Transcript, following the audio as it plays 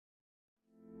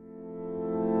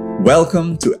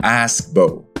Welcome to Ask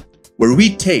Bo, where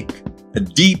we take a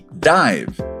deep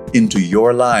dive into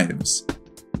your lives.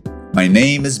 My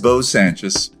name is Bo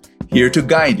Sanchez, here to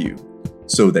guide you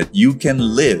so that you can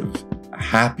live a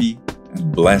happy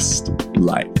and blessed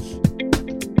life.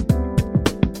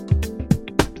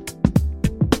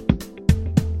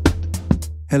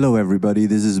 Hello everybody,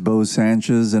 this is Bo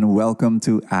Sanchez and welcome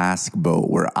to Ask Bo,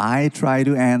 where I try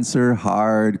to answer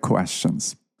hard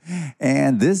questions.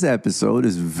 And this episode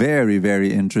is very,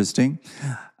 very interesting.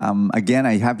 Again,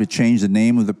 I have to change the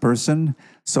name of the person.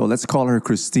 So let's call her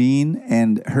Christine.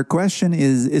 And her question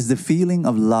is the feeling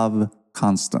of love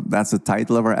constant? That's the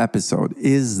title of our episode.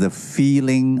 Is the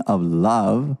feeling of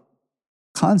love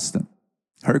constant?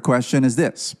 Her question is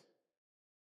this.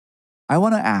 I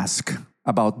want to ask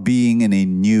about being in a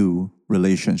new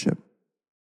relationship.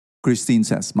 Christine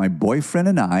says, my boyfriend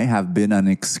and I have been an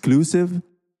exclusive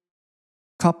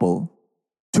couple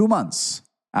 2 months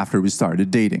after we started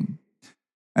dating.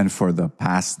 And for the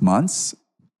past months,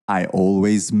 I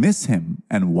always miss him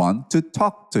and want to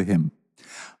talk to him.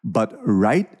 But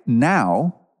right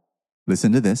now,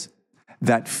 listen to this,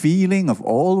 that feeling of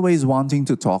always wanting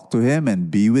to talk to him and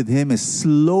be with him is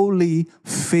slowly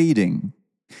fading.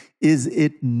 Is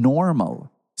it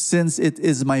normal since it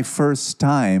is my first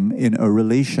time in a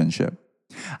relationship?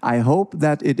 I hope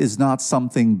that it is not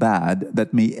something bad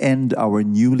that may end our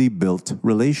newly built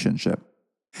relationship.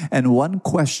 And one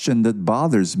question that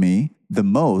bothers me the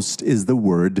most is the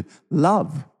word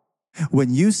love.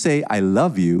 When you say, I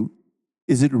love you,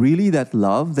 is it really that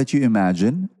love that you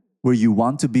imagine? Where you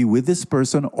want to be with this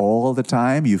person all the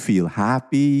time? You feel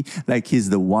happy, like he's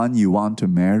the one you want to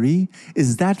marry?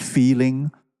 Is that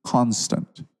feeling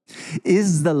constant?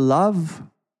 Is the love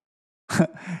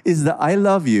is the I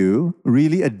love you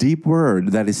really a deep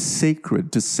word that is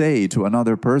sacred to say to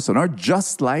another person, or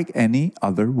just like any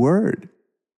other word?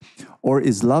 Or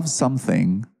is love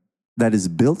something that is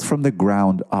built from the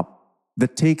ground up,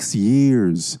 that takes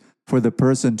years for the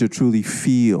person to truly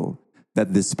feel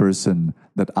that this person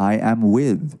that I am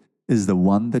with is the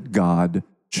one that God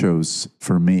chose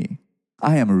for me?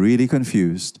 I am really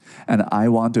confused, and I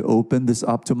want to open this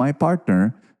up to my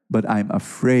partner, but I'm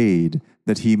afraid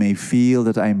that he may feel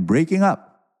that I'm breaking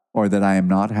up or that I am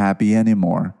not happy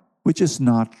anymore, which is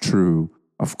not true,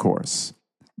 of course.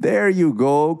 There you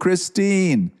go,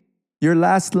 Christine. Your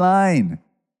last line.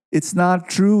 It's not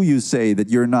true, you say, that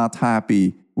you're not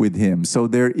happy with him. So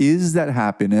there is that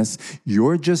happiness.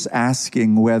 You're just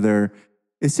asking whether,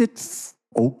 is it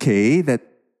okay that,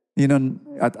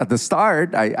 at the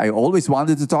start, I always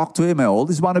wanted to talk to him. I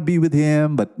always want to be with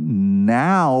him. But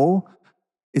now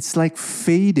it's like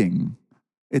fading.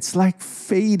 It's like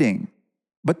fading.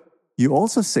 But you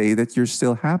also say that you're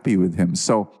still happy with him.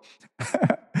 So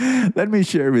let me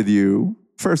share with you,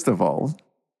 first of all,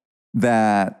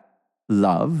 that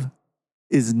love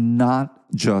is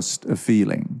not just a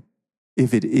feeling.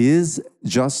 If it is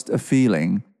just a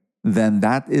feeling, then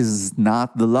that is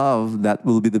not the love that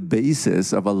will be the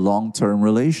basis of a long-term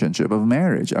relationship of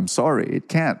marriage. I'm sorry, it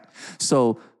can't.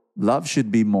 So love should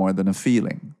be more than a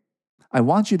feeling. I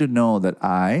want you to know that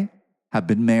I have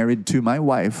been married to my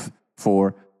wife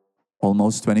for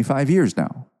almost 25 years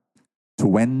now.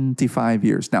 25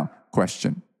 years. Now,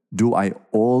 question, do I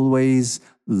always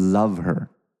love her?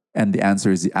 And the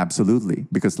answer is absolutely,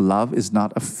 because love is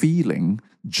not a feeling,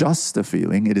 just a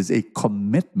feeling. It is a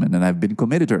commitment, and I've been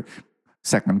committed to her.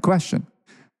 Second question,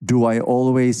 do I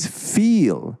always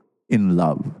feel in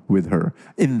love with her?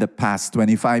 In the past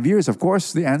 25 years, of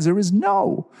course, the answer is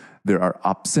no. There are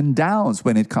ups and downs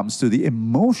when it comes to the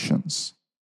emotions.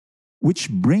 Which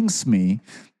brings me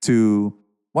to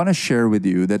want to share with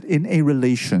you that in a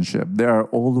relationship, there are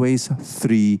always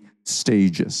 3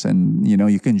 stages. And,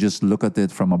 you can just look at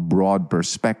it from a broad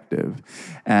perspective.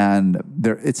 And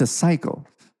it's a cycle.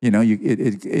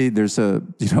 There's a,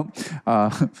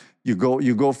 you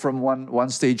go from one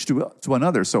stage to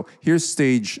another. So here's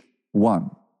stage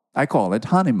 1. I call it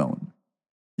honeymoon.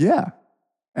 Yeah.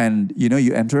 And,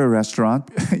 you enter a restaurant,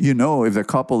 if the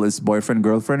couple is boyfriend,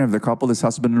 girlfriend, if the couple is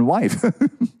husband and wife.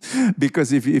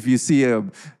 Because if you see a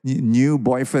new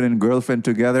boyfriend and girlfriend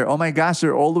together, oh my gosh,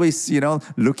 they're always,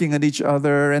 looking at each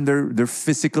other, and they're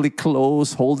physically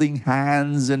close, holding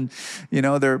hands, and,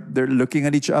 they're looking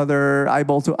at each other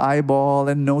eyeball to eyeball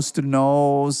and nose to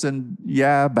nose, and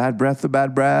yeah, bad breath to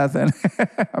bad breath. And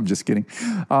I'm just kidding.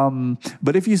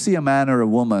 But if you see a man or a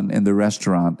woman in the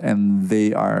restaurant and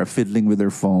they are fiddling with their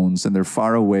phones and they're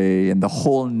far away, and the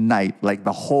whole night, like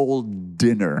the whole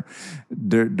dinner,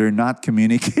 they're not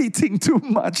communicating too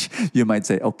much, you might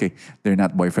say, okay, they're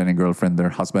not boyfriend and girlfriend, they're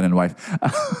husband and wife.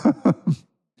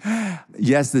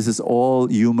 yes, this is all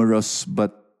humorous,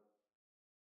 but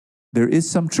there is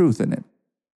some truth in it.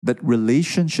 That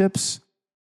relationships,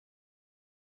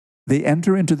 they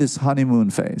enter into this honeymoon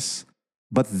phase,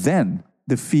 but then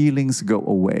the feelings go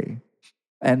away.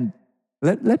 And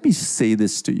let me say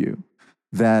this to you,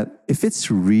 that if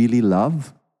it's really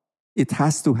love, it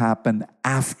has to happen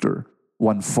after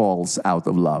one falls out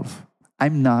of love.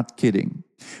 I'm not kidding.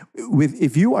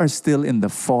 If you are still in the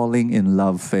falling in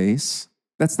love phase,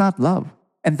 that's not love.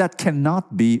 And that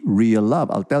cannot be real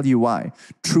love. I'll tell you why.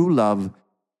 True love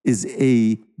is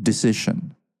a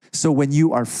decision. So when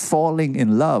you are falling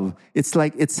in love, it's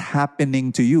like it's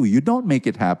happening to you. You don't make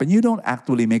it happen. You don't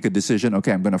actually make a decision,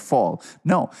 okay, I'm going to fall.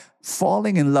 No,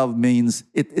 falling in love means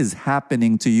it is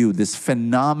happening to you. This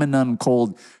phenomenon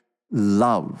called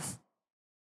love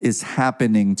is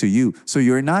happening to you. So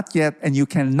you're not yet, and you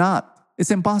cannot. It's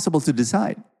impossible to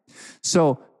decide.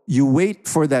 So you wait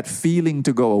for that feeling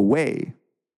to go away.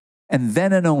 And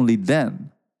then and only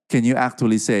then can you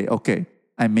actually say, okay,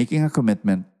 I'm making a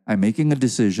commitment. I'm making a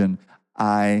decision.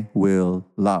 I will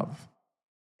love.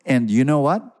 And you know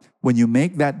what? When you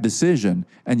make that decision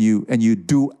and you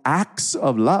do acts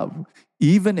of love,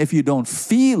 even if you don't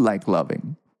feel like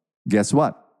loving, guess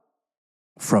what?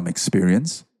 From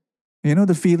experience,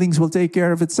 the feelings will take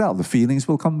care of itself. The feelings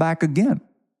will come back again.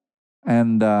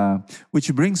 And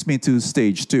which brings me to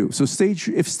stage 2. So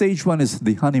if stage 1 is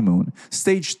the honeymoon,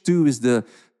 stage 2 is the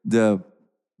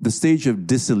stage of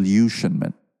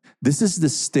disillusionment. This is the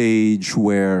stage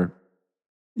where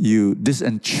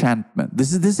disenchantment.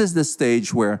 This is the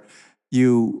stage where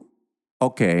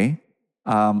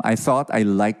I thought I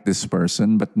liked this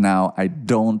person, but now I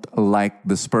don't like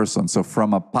this person. So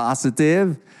from a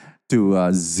positive to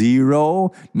a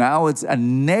 0, now it's a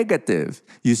negative.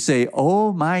 You say,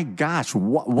 oh my gosh,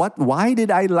 why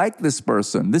did I like this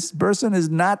person? This person is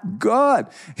not good.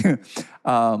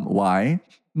 Why?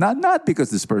 Not because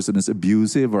this person is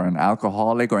abusive or an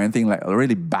alcoholic or anything like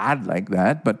really bad like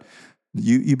that, but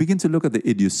you begin to look at the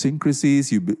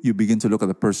idiosyncrasies, you begin to look at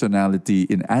the personality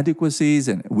inadequacies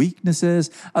and weaknesses.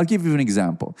 I'll give you an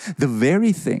example. The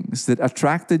very things that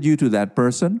attracted you to that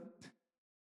person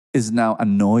is now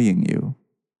annoying you.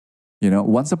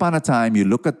 Once upon a time, you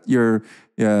look at you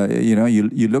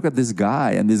look at this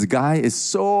guy, and this guy is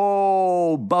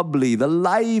so bubbly, the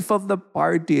life of the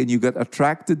party, and you got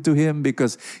attracted to him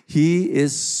because he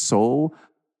is so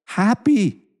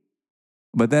happy.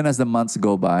 But then as the months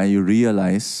go by, you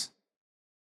realize,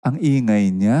 ang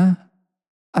ingay niya,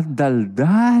 ang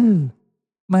daldal.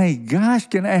 My gosh,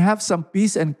 can I have some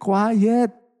peace and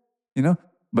quiet?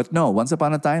 But no, once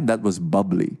upon a time, that was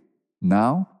bubbly.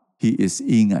 Now, he is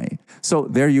ingay. So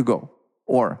there you go.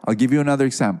 Or, I'll give you another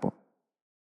example.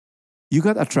 You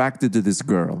got attracted to this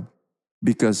girl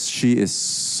because she is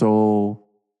so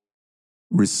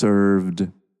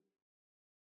reserved,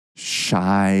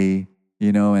 shy,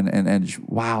 and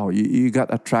wow, you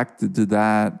got attracted to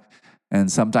that. And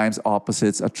sometimes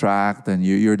opposites attract, and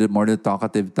you're more the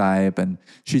talkative type, and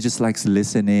she just likes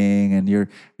listening, and you're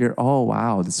oh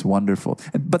wow, that's wonderful.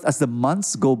 But as the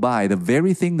months go by, the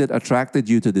very thing that attracted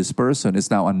you to this person is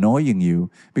now annoying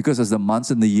you, because as the months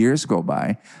and the years go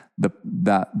by,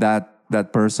 that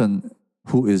person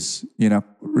who is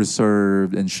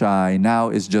reserved and shy now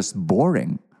is just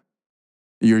boring.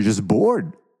 You're just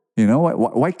bored.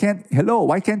 Why can't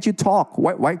you talk?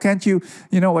 Why can't you,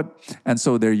 what? And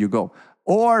so there you go.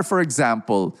 Or, for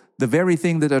example, the very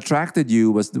thing that attracted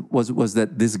you was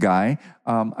that this guy,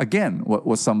 again,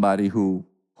 was somebody who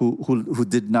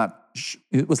did not,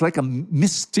 it was like a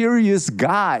mysterious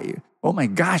guy. Oh my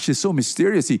gosh, he's so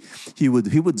mysterious. He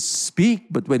would speak,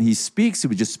 but when he speaks, he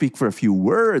would just speak for a few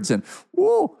words, and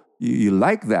whoa, you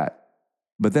like that.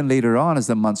 But then later on, as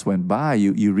the months went by,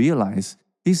 you realize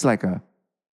he's like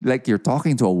you're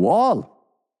talking to a wall.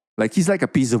 Like he's like a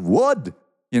piece of wood,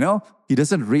 He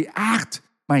doesn't react.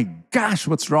 My gosh,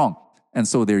 what's wrong? And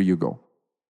so there you go.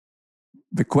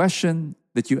 The question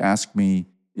that you ask me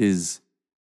is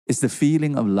the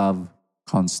feeling of love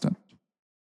constant?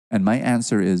 And my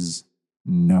answer is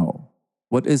no.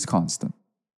 What is constant?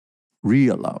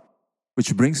 Real love.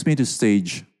 Which brings me to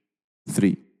stage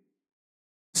 3.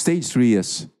 Stage 3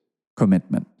 is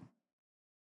commitment.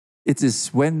 It is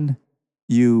when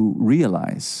you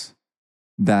realize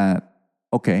that,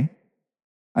 okay,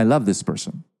 I love this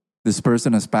person. This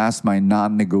person has passed my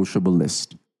non-negotiable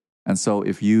list. And so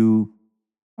if you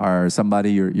are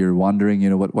somebody, you're wondering,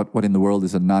 what in the world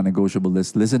is a non-negotiable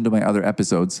list? Listen to my other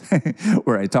episodes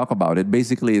where I talk about it.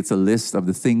 Basically, it's a list of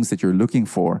the things that you're looking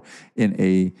for in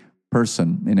a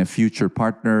person, in a future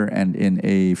partner, and in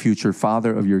a future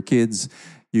father of your kids.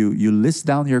 you list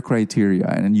down your criteria,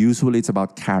 and usually it's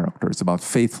about character, it's about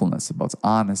faithfulness, about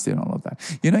honesty, and all of that.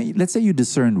 Let's say you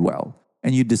discerned well,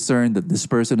 and you discern that this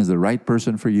person is the right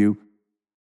person for you.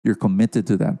 You're committed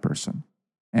to that person,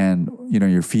 and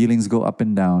your feelings go up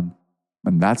and down,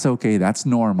 and that's okay. That's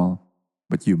normal.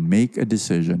 But you make a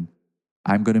decision.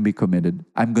 I'm going to be committed.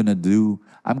 I'm going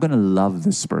to love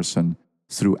this person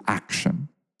through action,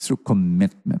 through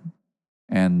commitment.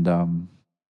 And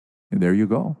there you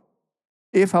go.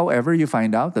 If, however, you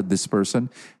find out that this person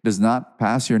does not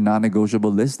pass your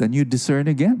non-negotiable list, then you discern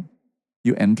again.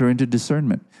 You enter into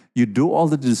discernment. You do all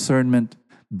the discernment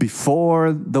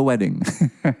before the wedding.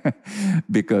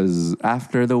 Because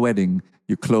after the wedding,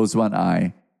 you close one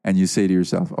eye and you say to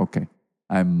yourself, okay,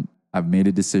 I've made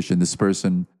a decision. This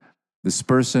person,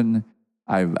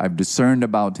 I've discerned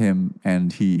about him,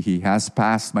 and he has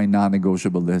passed my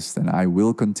non-negotiable list, and I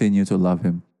will continue to love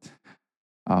him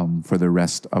for the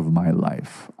rest of my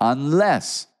life.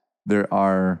 Unless there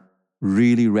are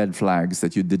really red flags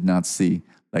that you did not see.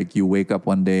 Like you wake up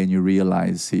one day and you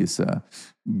realize he's a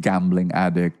gambling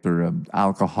addict or an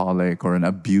alcoholic or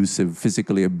an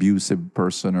physically abusive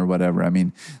person or whatever. I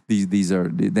mean, these are,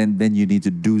 then you need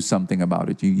to do something about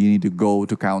it. You need to go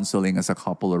to counseling as a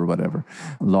couple or whatever.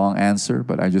 Long answer,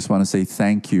 but I just want to say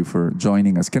thank you for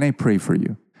joining us. Can I pray for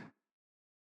you?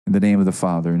 In the name of the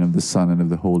Father, and of the Son, and of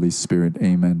the Holy Spirit.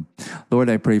 Amen. Lord,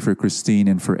 I pray for Christine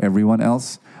and for everyone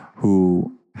else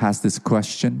who has this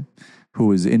question,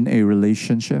 who is in a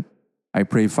relationship. I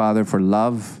pray, Father, for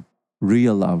love,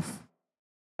 real love.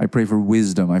 I pray for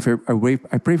wisdom. I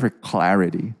pray for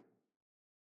clarity.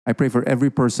 I pray for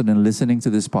every person in listening to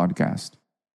this podcast.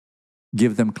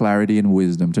 Give them clarity and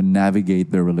wisdom to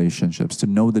navigate their relationships, to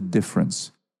know the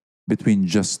difference between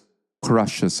just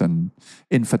crushes and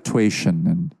infatuation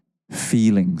and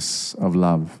feelings of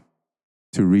love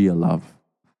to real love.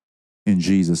 In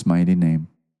Jesus' mighty name.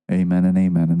 Amen and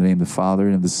amen. In the name of the Father,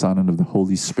 and of the Son, and of the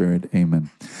Holy Spirit. Amen.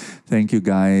 Thank you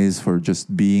guys for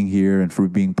just being here and for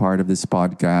being part of this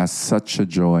podcast. Such a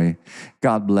joy.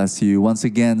 God bless you. Once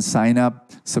again, sign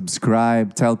up,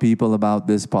 subscribe, tell people about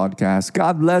this podcast.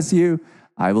 God bless you.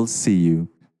 I will see you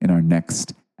in our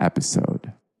next episode.